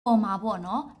ပေါ်မှာပေါ့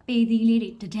နော်ပေသီးလေး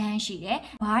တွေတဒန်းရှိတယ်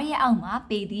ဘားရဲ့အောက်မှာ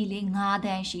ပေသီးလေး9 တ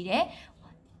န်းရှိတယ်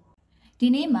ဒီ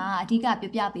နေ့မှာအဓိက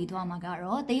ပြပေးသွားမှာက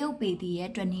တော့တရုတ်ပေသီးရဲ့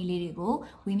တွက်နည်းလေးတွေကို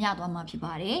ဝေမျှသွားမှာဖြစ်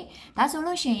ပါတယ်။ဒါဆို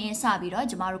လို့ရှိရင်စပြီးတော့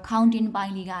ကျမတို့ counting ပို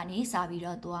င်းလေးကနေစပြီး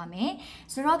တော့သွားမယ်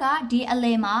။ဆိုတော့ကဒီအလ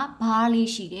ယ်မှာဘားလေး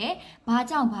ရှိတယ်။ဘာ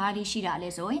ကြောင့်ဘားလေးရှိတာလဲ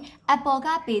ဆိုရင်အပေါ်က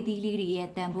ပေသီးလေးတွေရဲ့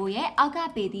တန်ဖိုးရဲ့အောက်က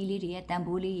ပေသီးလေးတွေရဲ့တန်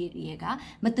ဖိုးလေးတွေက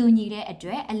မတူညီတဲ့အတွ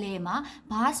က်အလယ်မှာ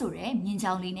ဘားဆိုတဲ့မြင်း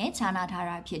ချောင်းလေးနဲ့ခြားနာထား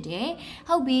တာဖြစ်တယ်။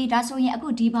ဟုတ်ပြီဒါဆိုရင်အခု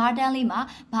ဒီဘားတန်းလေးမှာ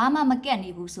ဘာမှမကက်နေ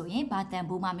ဘူးဆိုရင်ဘာတန်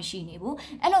ဖိုးမှမရှိနေဘူး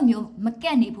။အဲ့လိုမျိုးက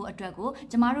က်နေဖို့အတွက်ကို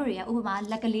ကျမတို့တွေကဥပမာ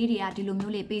လက်ကလေးတွေကဒီလို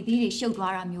မျိုးလေးပေသီးတွေရှုပ်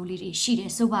သွားတာမျိုးလေးတွေရှိတ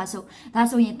ယ်ဆိုပါစို့ဒါ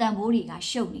ဆိုရင်တန်ဖိုးတွေက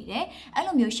ရှုပ်နေတယ်အဲ့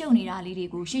လိုမျိုးရှုပ်နေတာလေးတွေ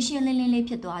ကိုရှင်းရှင်းလင်းလင်းလေး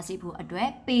ဖြစ်သွားစေဖို့အတွက်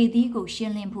ပေသီးကိုရှ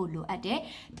င်းလင်းဖို့လိုအပ်တယ်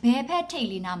ဘဲဖက်ထိတ်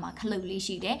လေးနားမှာခလုတ်လေး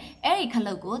ရှိတယ်အဲ့ဒီခ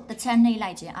လုတ်ကိုတစ်ချက်နှိပ်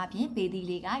လိုက်ခြင်းအပြင်ပေသီး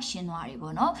လေးကရှင်းသွားတယ်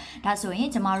ပေါ့နော်ဒါဆိုရင်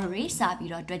ကျမတို့တွေစ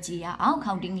ပြီးတော့တွက်ကြည့်ရအောင်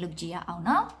counting လုပ်ကြည့်ရအောင်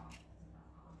နော်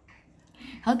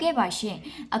ဟုတ်ကဲ့ပါရှင်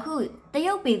အခုတ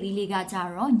ရုတ်ပေသီးလေးကကြ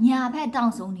တော့ညာဘက်တော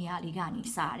င်ဆုံးနေရာလေးကနေ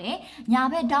စတယ်ညာ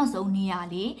ဘက်တောင်ဆုံးနေရာ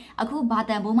လေးအခုဘာ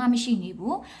တန်ဖိုးမှမရှိနေ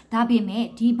ဘူးဒါပေမဲ့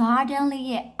ဒီဘားတန်းလေး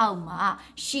ရဲ့အောက်မှာ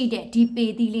ရှိတဲ့ဒီပေ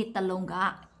သီးလေးတစ်လုံးက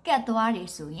ကတ်သွားတယ်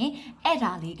ဆိုရင်အဲ့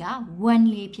ဒါလေးက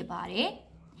1လေးဖြစ်ပါတယ်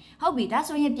ဟုတ်ပြီဒါ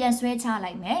ဆိုရင်ပြန်ဆွဲချ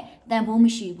လိုက်မယ်တန်ဖိုးမ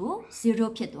ရှိဘူး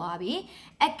0ဖြစ်သွားပြီ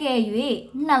အကယ်၍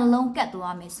နှလုံးကတ်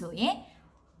သွားမယ်ဆိုရင်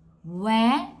1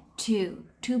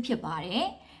 2ဖြစ်ပါတယ်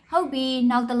ဟုတ်ပြီ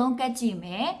နောက်တစ်လုံးကတ်ကြည့်မ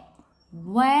ယ်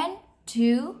1 2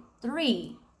 3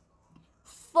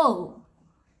 4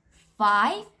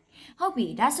 5ဟုတ်ပြီ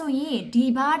ဒါဆိုရင်ဒီ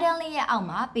ဘားတန်းလေးရဲ့အောက်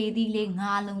မှာပေသီးလေး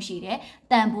9လုံးရှိတယ်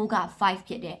တန်ဖိုးက5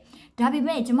ဖြစ်တယ်ဒါပေ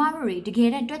မဲ့ကျမတို့တွေတကယ်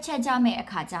တမ်းတွက်ချက်ကြမယ့်အ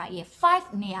ခါကျရင်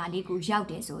5နေရာလေးကိုရောက်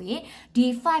တယ်ဆိုရင်ဒီ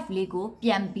5လေးကိုပြ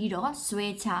န်ပြီးတော့ဆွဲ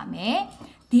ချမယ်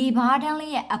ဒီဘားတန်း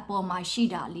လေးရဲ့အပေါ်မှာရှိ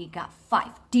တာလေးက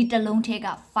5ဒီတစ်လုံးထဲက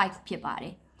5ဖြစ်ပါတ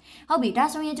ယ်ဟုတ်ပြီဒါ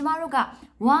ဆိုရင်ကျမတို့က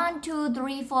1 2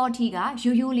 3 4 ထိက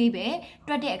ရိုးရိုးလေးပဲ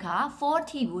တွက်တဲ့အခါ4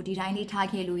 ထိကိုဒီတိုင်းလေးထား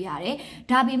ခဲ့လို့ရတယ်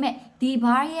ဒါပေမဲ့ဒီ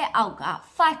ဘားရဲ့အောက်က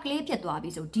5ကလေးဖြစ်သွားပြီ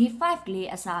ဆိုဒီ5ကလေး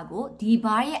အစားကိုဒီ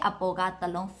ဘားရဲ့အပေါ်ကတ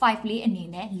စ်လုံး5လေးအနေ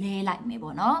နဲ့လဲလိုက်မယ်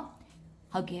ပေါ့နော်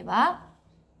ဟုတ်ကဲ့ပါ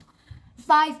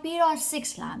5ပြီးတော့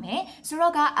6လာမယ်ဆို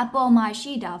တော့ကအပေါ်မှာ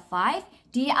ရှိတာ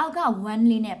5ဒီအောက်က1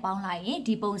လေးနဲ့ပေါင်းလိုက်ရင်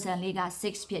ဒီပုံစံလေးက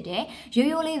6ဖြစ်တယ်ရိုး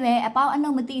ရိုးလေးပဲအပေါင်းအနှု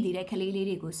တ်မသိသေးတဲ့ကလေးလေး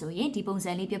တွေကိုဆိုရင်ဒီပုံ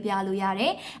စံလေးပြလို့ရတ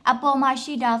ယ်အပေါ်မှာ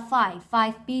ရှိတာ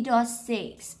5ပြီးတော့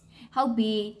6ဟုတ်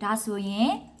ပြီဒါဆိုရ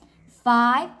င်5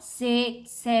 6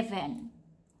 7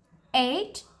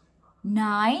 8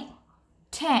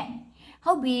 9 10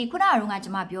ဟုတ်ပြီခုနကတော့ကျွ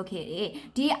န်မပြောခဲ့တယ်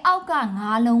ဒီအောက်က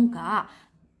9လုံးက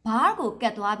ဘားကိုက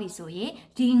တ်သွားပြီဆိုရင်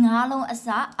ဒီ9လုံးအစ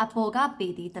အပေါ်ကပေ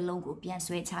သီးတစ်လုံးကိုပြန်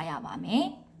ဆွဲချရပါမယ်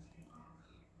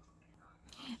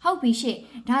ဟုတ်ပြီရှင့်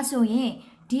ဒါဆိုရင်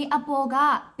ဒီအပေါ်က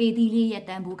ပေသီးလေးရဲ့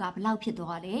တန်ဖိုးကဘယ်လောက်ဖြစ်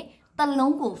သွားလဲတစ်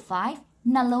လုံးကို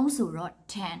5နှလုံးဆိုတော့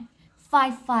10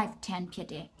 5 5 10ဖြစ်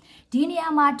တယ်ဒီနေရာ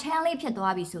မှာ10လေးဖြစ်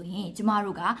သွားပြီဆိုရင်ကျမ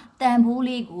တို့ကတန်ဖိုး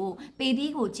လေးကိုပေ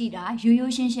သီးကိုကြည့်တာရိုး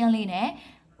ရိုးရှင်းရှင်းလေးနဲ့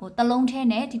တစ်လုံးထဲ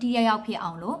နဲ့ထိထိရောက်ဖြစ်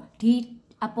အောင်လို့ဒီ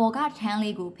အပေါ်က10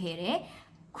လေးကိုဖယ်တယ်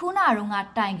ခုနကတော့ငါ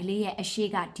တိုင်ကလေးရဲ့အရှိ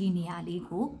ကဒီနေရာလေး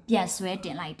ကိုပြန်ဆွဲတ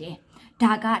င်လိုက်တယ်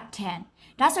ဒါက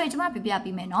10ဒါဆိုရင်ကျွန်မပြပြ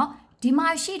မယ်နော်ဒီမှာ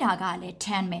ရှိတာကလည်း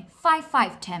10ပဲ5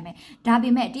 5 10ပဲဒါပေ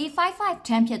မဲ့ဒီ5 5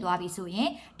 10ဖြစ်သွားပြီဆိုရင်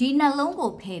ဒီနှလုံး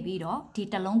ကိုဖယ်ပြီးတော့ဒီ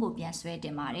တစ်လုံးကိုပြန်ဆွဲတ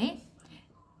င်ပါတယ်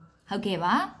ဟုတ်ကဲ့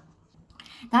ပါ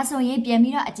ဒါဆိုရင်ပြန်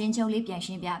ပြီးတော့အချင်းချုပ်လေးပြန်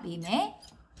ရှင်းပြပေးမယ်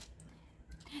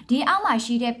ဒီအောက်မှာ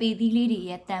ရှိတဲ့ပေသီးလေးတွေ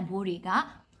ရဲ့တန်ဖိုးတွေက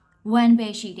1ပဲ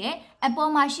ရှိတယ်အ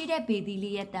ပေါ်မှာရှိတဲ့ပေသီး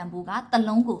လေးရဲ့တန်ဖိုးကတစ်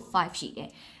လုံးကို5ရှိတယ်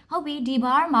ဟုတ်ပြီဒီ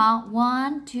ဘားမှာ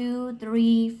1 2 3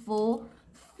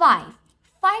 4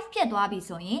 5ဖြစ်သွားပြီ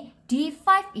ဆိုရင်ဒီ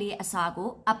5လေးအစားကို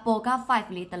အပေါ်က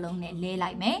5လေးတစ်လုံးနဲ့လဲ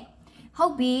လိုက်မယ်ဟု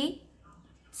တ်ပြီ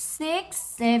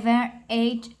6 7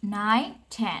 8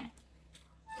 9 10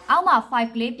အောက်မှာ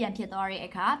5ကလေးပြန်ဖြစ်သွားတဲ့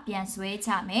အခါပြန်ဆွဲချ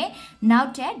မယ်နော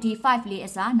က်ထပ်ဒီ5လေး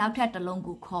အစားနောက်ထပ်တစ်လုံး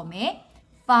ကိုခေါ်မယ်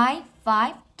5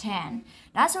 5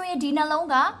 10ဒါဆိုရင်ဒီနှလုံး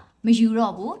ကမယူ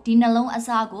တော့ဘူးဒီနှလုံးအ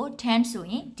စားကို10ဆို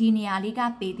ရင်ဒီနေရာလေးက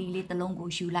ပေသီးလေးတစ်လုံးကို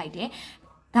ယူလိုက်တယ်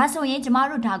ဒါဆိုရင်ကျမ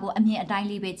တို့ဒါကိုအမြင်အတိုင်း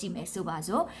လေးပဲကြည့်မယ်ဆိုပါ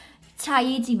စို့ခြာ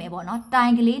ရေးကြည့်မယ်ပေါ့နော်တို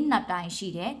င်ကလေး2တိုင်ရှိ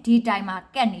တယ်ဒီတိုင်မှာ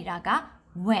ကတ်နေတာက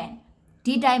1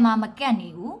ဒီတိုင်မှာမကတ်နေ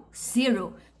ဘူး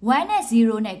0 1နဲ့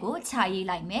0နဲ့ကိုခြာရေး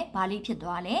လိုက်မယ်ဘာလေးဖြစ်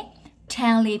သွားလဲ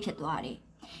10လေးဖြစ်သွားတယ်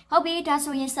ဟုတ်ပြီဒါ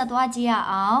ဆိုရင်ဆက်သွားကြည့်ရ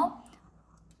အောင်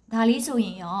ဒါလေးဆိုရ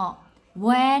င်ရော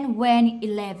1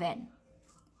 11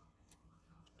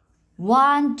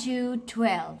 1 2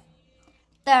 12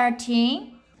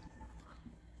 13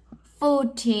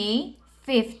 14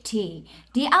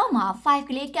 50ဒီအောက်မှာ5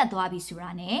ကလေးကတ်သွားပြီဆို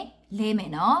တာ ਨੇ လဲမ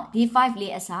ယ်နော်ဒီ5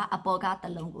လေးအစားအပေါ်ကတ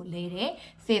စ်လုံးကိုလဲတယ်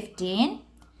15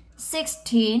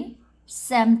 16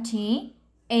 17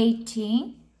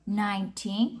 18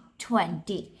 19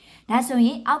 20ဒါဆိုရ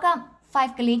င်အောက်က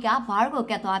5ကလေးကဘာကို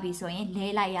ကတ်သွားပြီဆိုရင်လဲ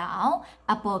လိုက်ရအောင်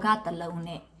အပေါ်ကတစ်လုံး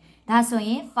နဲ့ဒါဆိုရ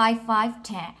င်5 5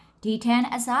 10ဒီ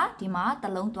10အစားဒီမှာတ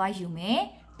စ်လုံးသွားယူမယ်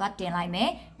သွားတင်လိုက်မယ်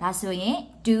ဒါဆိုရင်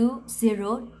2 0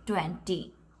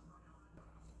 20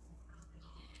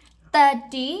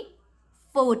 30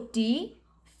 40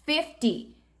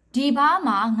 50ဒီဘာ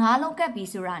မှာ9လုံးကပ်ပြီ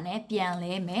ဆိုတာနဲ့ပြန်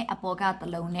လဲမယ်အပေါ်ကတ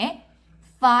စ်လုံးနဲ့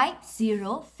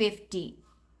50 50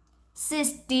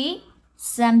 60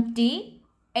 70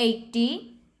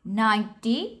 80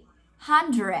 90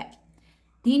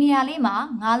 100ဒီနေရာလေးမှာ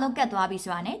9လုံးကတ်သွားပြီ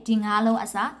ဆိုတာနဲ့ဒီ9လုံးအ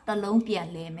စားတစ်လုံးပြန်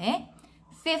လဲမယ်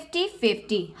50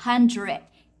 50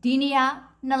 100ဒီနေရာ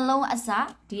နှလုံးအစား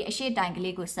ဒီအရှိတိုင်က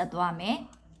လေးကိုဆက်သွားမယ်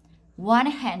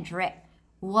100 100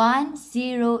 100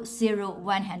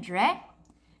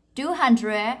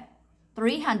 200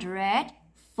 300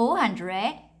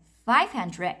 400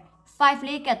 500 5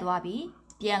လေးကတ်သွားပြီ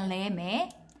ပြန်လဲမယ်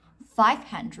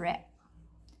500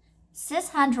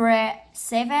 600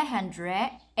 700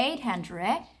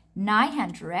 800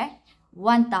 900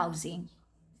 1000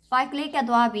 5လေးကတ်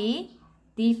သွားပြီ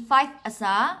ဒီ5အ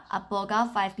စားအပေါ်က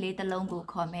5လေးတစ်လုံးကို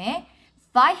ခေါ်မယ်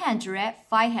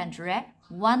500 500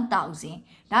 1000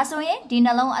ဒါဆိုရင်ဒီ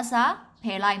နှလုံးအစားဖ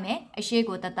ယ်လိုက်မယ်အရှိ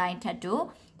ကိုတတိုင်းထပ်တို့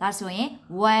ဒါဆိုရင်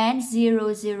1000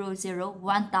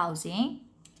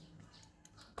 1000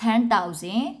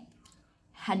 10,000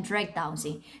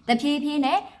 100,000တဖြည်းဖြည်း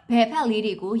နဲ့ဘယ်ဖက်လေး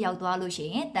တွေကိုရောက်သွားလို့ရှိ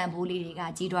ရင်တန်ဖိုးလေးတွေက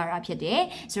ကြီးထွားတာဖြစ်တယ်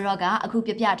ဆိုတော့ကအခု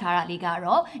ပြပြထားတာလေးက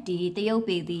တော့ဒီတရုတ်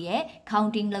ပေသီးရဲ့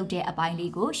counting လုပ်တဲ့အပိုင်း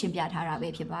လေးကိုရှင်းပြထားတာပဲ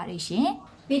ဖြစ်ပါတယ်ရှင်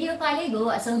ဗီဒီယိုဖိုင်လေးကို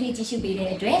အဆုံးထိကြည့်ရှုပေးတဲ့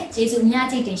အတွက်ကျေးဇူးအများ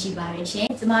ကြီးတင်ရှိပါတယ်ရှင်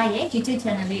ကျမရဲ့ YouTube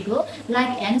channel လေးကို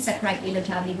like and subscribe ပေးလုပ်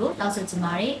ထားပြီးဖို့တောင်းဆိုချင်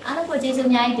ပါတယ်အားလုံးကိုကျေးဇူး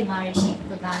အများကြီးတင်ပါတယ်ရှင်ဒီ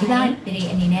ကနေ့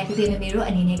အနေနဲ့ဖေဖေမေမေတို့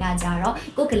အနေနဲ့ကကြတော့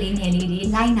ကိုယ်ကလေးငယ်လေးတွေ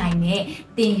လိုက်နိုင်တဲ့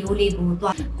တင်ရိုးလေးကို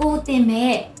သွားကိုတင်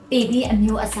မဲ့ပေသီးအ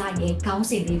မျိုးအစားရဲ့ခေါင်း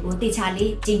စဉ်လေးကိုတေချာ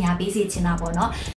လေးကြီးညာပေးစီချင်တာပေါ့နော်